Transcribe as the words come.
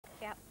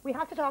Yeah. We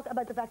have to talk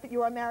about the fact that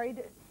you are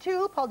married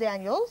to Paul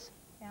Daniels.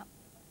 Yeah.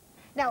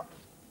 Now,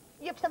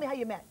 you have to tell me how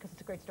you met, because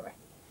it's a great story.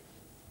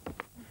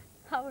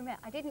 How we met,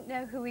 I didn't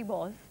know who he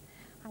was.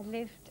 I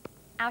lived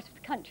out of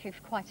the country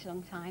for quite a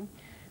long time,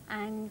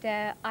 and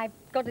I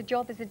got a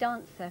job as a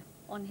dancer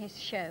on his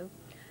show.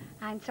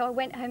 And so I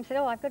went home and said,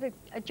 oh, I've got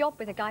a job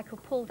with a guy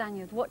called Paul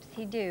Daniels. What does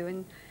he do?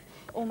 And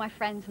all my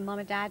friends and mum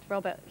and dad,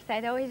 Robert,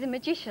 said, oh, he's a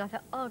magician. I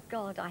thought, oh,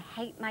 God, I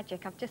hate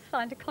magic. I've just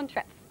signed a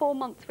contract for 4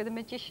 months with a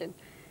magician.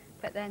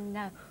 But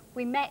then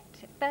we met,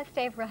 first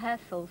day of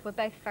rehearsals, we're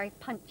both very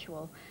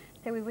punctual.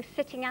 So we were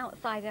sitting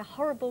outside a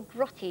horrible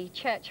grotty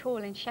church hall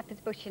in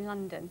Shepherd's Bush in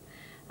London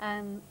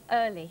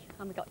early,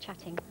 and we got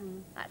chatting,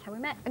 and that's how we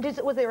met. And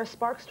was there a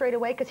spark straight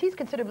away? Because he's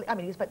considerably, I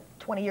mean, he's about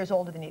 20 years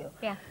older than you.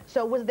 Yeah.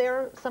 So was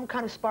there some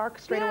kind of spark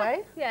straight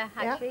away? Yeah,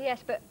 actually,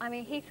 yes. But, I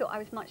mean, he thought I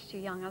was much too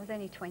young. I was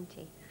only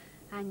 20.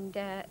 And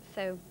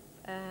so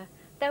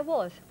there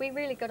was. We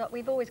really got on.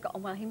 We've always got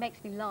on well. He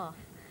makes me laugh.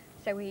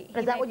 So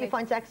Is that what you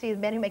find sexy, is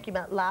men who make you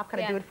laugh,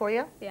 kind of do it for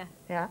you? Yeah.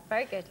 Yeah.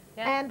 Very good.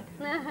 Yeah.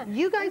 And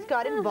you guys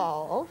got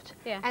involved,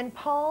 and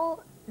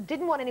Paul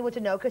didn't want anyone to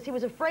know because he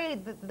was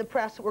afraid that the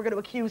press were going to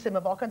accuse him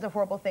of all kinds of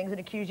horrible things and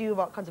accuse you of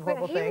all kinds of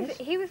horrible things.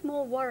 He was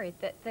more worried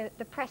that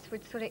the press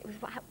would sort of, it was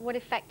what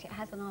effect it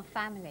has on our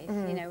families,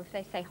 you know, if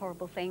they say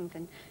horrible things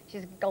and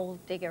she's a gold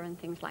digger and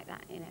things like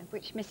that, you know,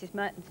 which Mrs.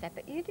 Merton said,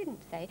 but you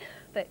didn't say,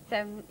 but,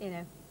 you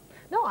know.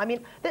 No, I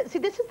mean, see,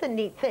 this is the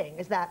neat thing,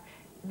 is that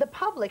the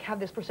public have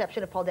this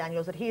perception of Paul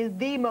Daniels that he is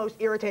the most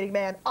irritating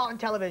man on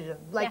television,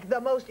 like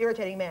the most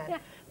irritating man. Yeah.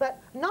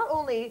 But not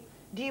only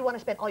do you want to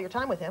spend all your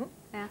time with him,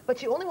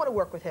 but you only want to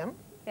work with him.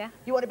 Yeah.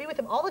 You want to be with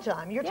him all the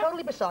time. You're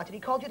totally besotted. He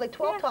called you like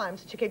 12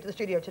 times since you came to the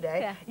studio today.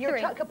 Yeah.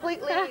 You're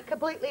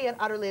completely and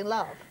utterly in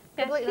love.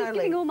 Yes, he's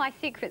giving all my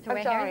secrets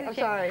away. I'm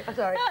sorry.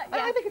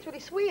 I think it's really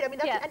sweet. I mean,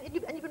 and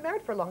you've been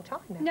married for a long time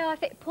now. No, I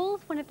think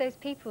Paul's one of those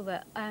people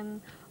that,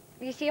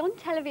 you see, on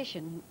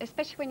television,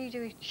 especially when you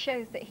do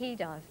shows that he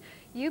does,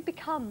 you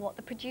become what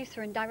the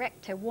producer and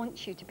director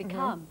wants you to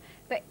become.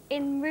 But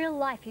in real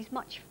life, he's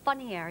much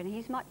funnier and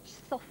he's much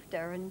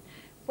softer. And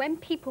when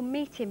people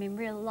meet him in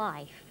real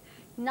life,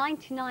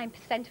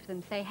 99% of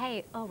them say,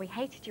 hey, oh, we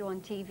hated you on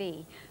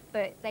TV,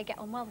 but they get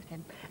on well with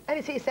him. And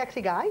is he a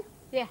sexy guy?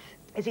 Yes.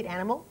 Is he an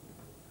animal?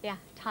 Yeah,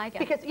 tiger.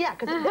 Because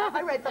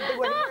I read something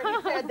where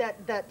he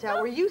said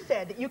where you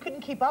said that you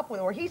couldn't keep up with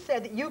him, or he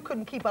said that you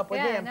couldn't keep up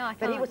with him,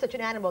 that he was such an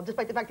animal,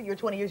 despite the fact that you're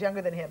 20 years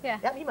younger than him. Yeah.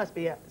 He must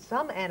be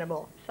some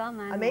animal. Some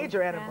animal. A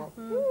major animal.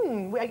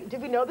 Yeah.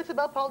 Did we know this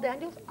about Paul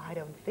Daniels? I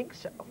don't think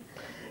so.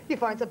 You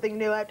find something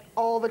new out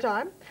all the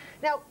time.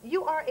 Now,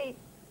 you are a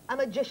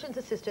magician's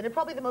assistant, and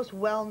probably the most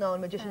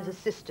well-known magician's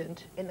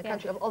assistant in the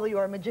country, although you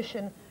are a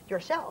magician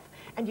yourself.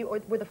 And you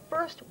were the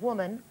first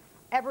woman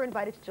ever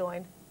invited to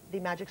join the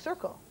Magic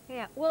Circle.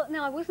 Yeah, well,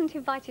 no, I wasn't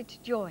invited to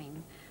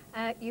join.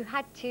 You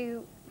had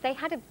to, they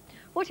had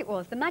what it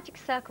was, the Magic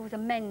Circle was a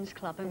men's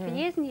club, and for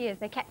years and years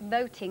they kept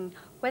voting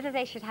whether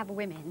they should have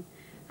women,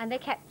 and they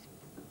kept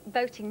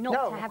voting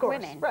not to have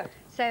women. Right.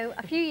 So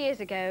a few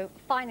years ago,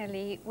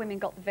 finally, women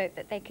got the vote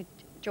that they could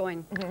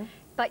join.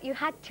 But you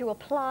had to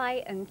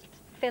apply and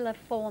fill a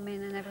form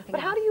in and everything. But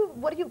how do you,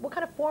 what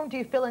kind of form do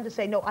you fill in to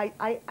say, no,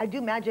 I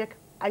do magic,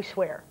 I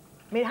swear?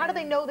 I mean, how do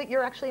they know that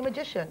you're actually a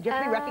magician? Do you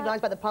have to be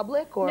recognized by the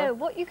public, or? No,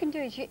 what you can do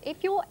is, if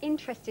you're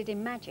interested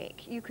in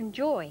magic, you can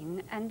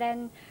join, and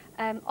then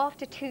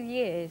after 2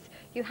 years,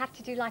 you have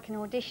to do like an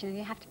audition, and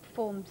you have to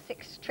perform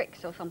 6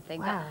 tricks or something.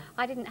 Wow.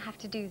 But I didn't have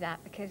to do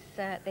that because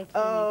they'd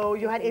seen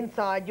me. You had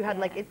inside, you had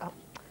like,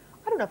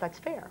 I don't know if that's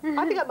fair.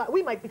 I think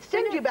we might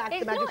send you back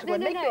to Magic School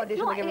and make you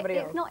audition like everybody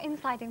else. It's not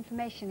inside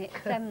information,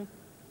 it's...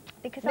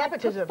 because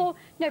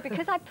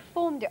because I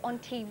performed it on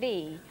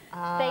TV,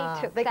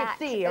 they could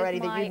see already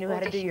that you knew how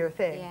to do your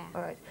thing. Yeah.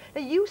 All right.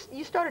 Now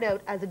you started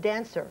out as a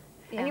dancer,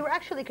 and you were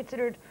actually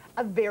considered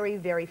a very,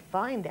 very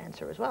fine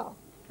dancer as well.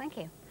 Thank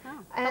you. Oh,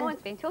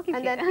 someone's been talking to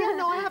you. Then,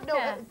 I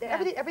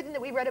have everything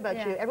that we read about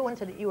you. Everyone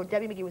said that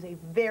Debbie McGee was a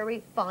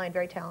very fine,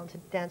 very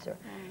talented dancer.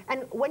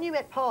 And when you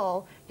met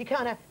Paul, you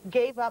kind of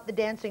gave up the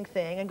dancing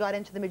thing and got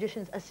into the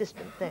magician's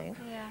assistant thing.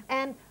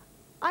 And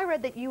I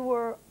read that you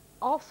were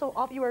also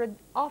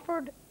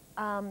offered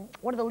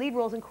one of the lead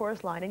roles in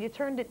Chorus Line, and you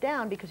turned it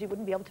down because you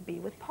wouldn't be able to be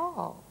with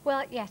Paul.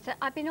 Well, yes,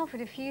 I've been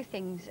offered a few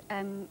things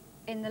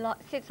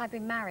since I've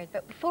been married,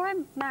 but before I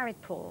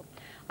married Paul,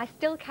 I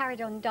still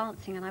carried on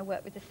dancing, and I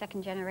worked with the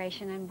second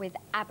generation and with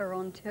ABBA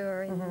on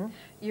tour in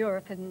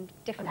Europe and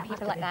different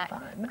people like that.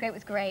 It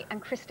was great,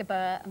 and Krista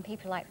Burr and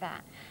people like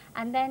that.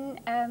 And then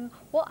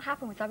what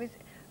happened was I was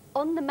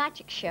on the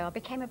magic show, I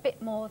became a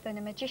bit more than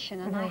a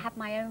magician, and I had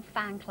my own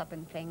fan club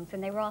and things,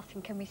 and they were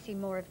asking, can we see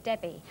more of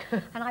Debbie?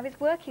 And I was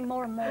working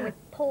more and more with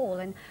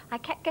Paul, and I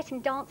kept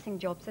getting dancing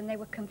jobs, and they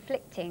were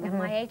conflicting, and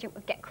my agent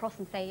would get cross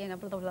and say, you know,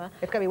 blah, blah, blah.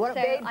 It's going to be one of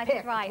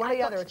one or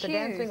the other, it's the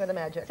dancing or the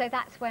magic. So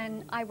that's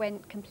when I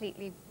went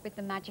completely with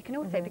the magic, and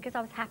also because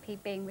I was happy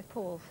being with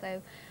Paul.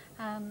 So,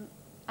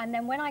 and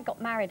then when I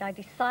got married, I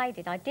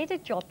decided, I did a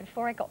job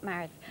before I got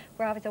married,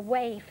 where I was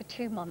away for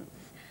 2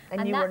 months,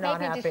 And you were not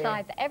that made me happy.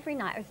 decide that every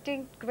night I was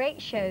doing great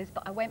shows,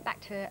 but I went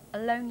back to a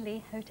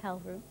lonely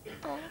hotel room.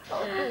 Oh,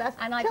 bless.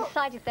 And I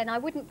decided then I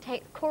wouldn't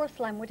take, Chorus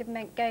Line would have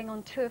meant going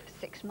on tour for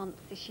 6 months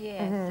this year,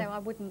 so I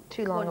wouldn't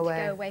Too long want away.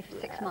 to go away for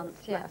 6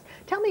 months. Yeah. Yes.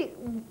 Tell me,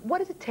 what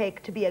does it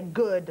take to be a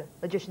good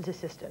magician's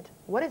assistant?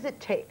 What does it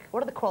take?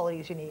 What are the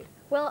qualities you need?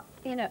 Well,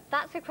 you know,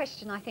 that's a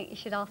question I think you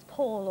should ask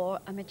Paul or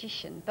a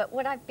magician. But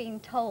what I've been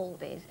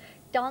told is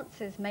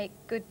dancers make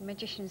good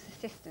magician's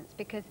assistants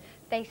because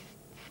they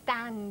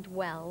stand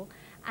well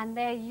and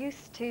they're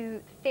used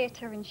to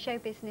theatre and show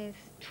business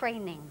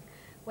training,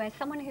 where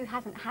someone who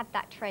hasn't had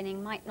that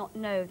training might not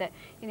know that,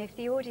 you know, if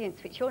the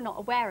audience, which you're not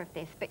aware of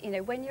this, but, you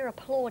know, when you're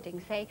applauding,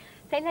 say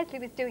Leslie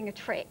was doing a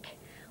trick,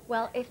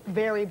 well, if...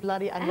 Very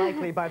bloody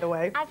unlikely, by the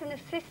way. As an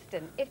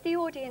assistant, if the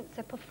audience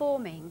are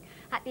performing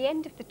at the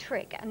end of the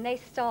trick and they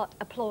start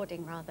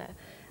applauding, rather,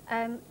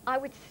 I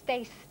would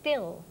stay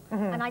still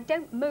and I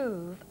don't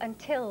move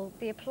until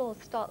the applause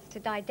starts to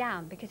die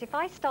down, because if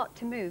I start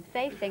to move,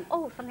 they think,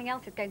 oh, something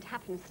else is going to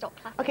happen, and stop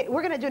clapping. Okay,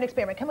 we're going to do an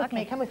experiment. Come with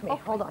me, come with me.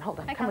 Okay. Hold on.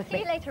 Okay, Come I'll with see me.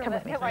 you later, Come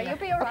Robert. with me. Don't worry, you'll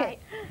be all right.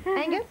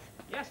 Angus?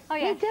 Yes. Oh,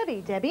 yes.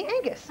 Hey, Debbie,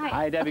 Angus.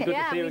 Hi, Debbie. Good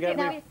to see you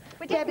again.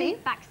 We did Debbie?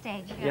 meet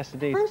backstage. Yeah. Yes,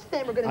 indeed. First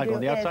thing we're going to do Go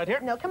on the is... outside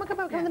here? No, come in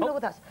the middle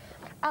with us.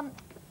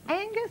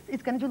 Angus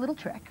is going to do a little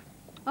trick.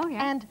 Oh,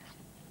 yeah. And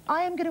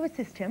I am going to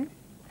assist him,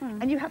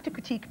 and you have to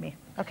critique me,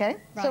 okay?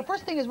 Right. So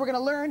first thing is we're going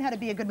to learn how to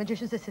be a good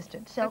magician's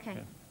assistant. So, Okay.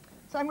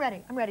 So I'm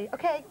ready.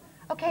 Okay.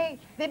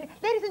 Then,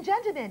 ladies and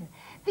gentlemen,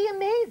 the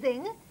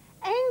amazing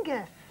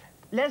Angus.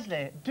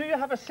 Leslie, do you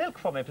have a silk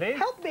for me, please?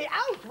 Help me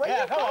out, will you?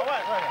 Yeah, come on,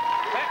 wait.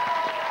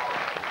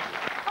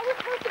 I was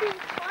supposed to be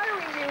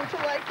inspiring you to,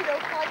 like, you know,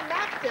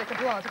 climactic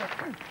applause.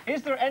 Okay.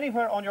 Is there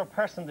anywhere on your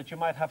person that you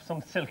might have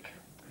some silk?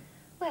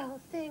 Well,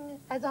 seeing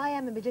as I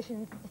am a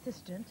magician's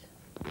assistant,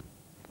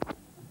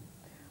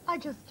 I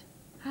just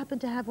happen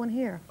to have one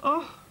here.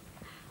 Oh,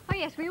 Oh,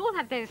 yes, we all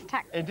have those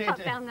tucked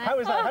down there. How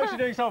is that? How's she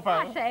doing so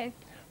far? I say,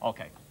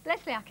 Okay.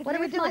 Leslie, I could What are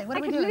we lose my, doing? What I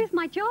are we could doing? lose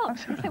my job.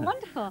 It's so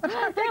wonderful.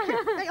 Thank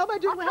you. Hey, am I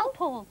doing I'll well? tell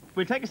Paul.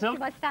 We'll take a silk.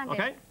 If I stand it.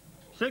 Okay.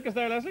 Silk is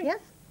there, Leslie? Yes?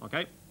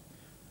 Okay.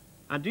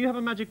 And do you have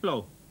a magic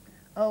blow?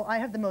 Oh, I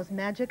have the most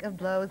magic of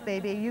blows,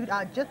 baby. You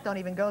just don't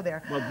even go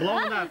there. Well, blow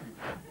on that.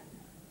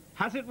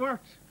 Has it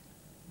worked?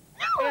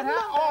 No, It has.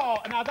 Oh,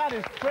 now that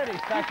is pretty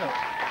special.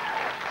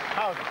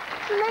 How's it?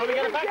 Will we Ladies get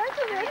it and back?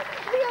 gentlemen,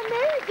 the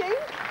amazing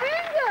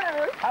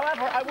Angus.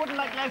 However, I wouldn't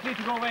like Leslie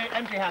to go away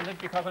empty-handed,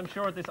 because I'm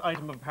sure this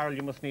item of apparel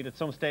you must need at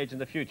some stage in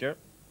the future.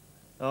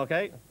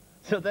 Okay,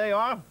 so there you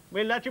are.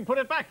 We'll let you put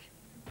it back.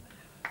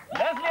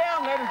 Leslie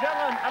Elm, ladies and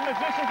gentlemen, a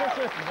magician's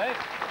assistant, eh?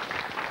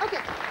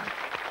 Okay.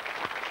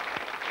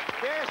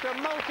 Yes, the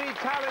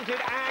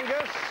multi-talented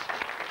Angus.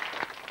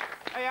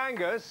 Hey,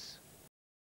 Angus,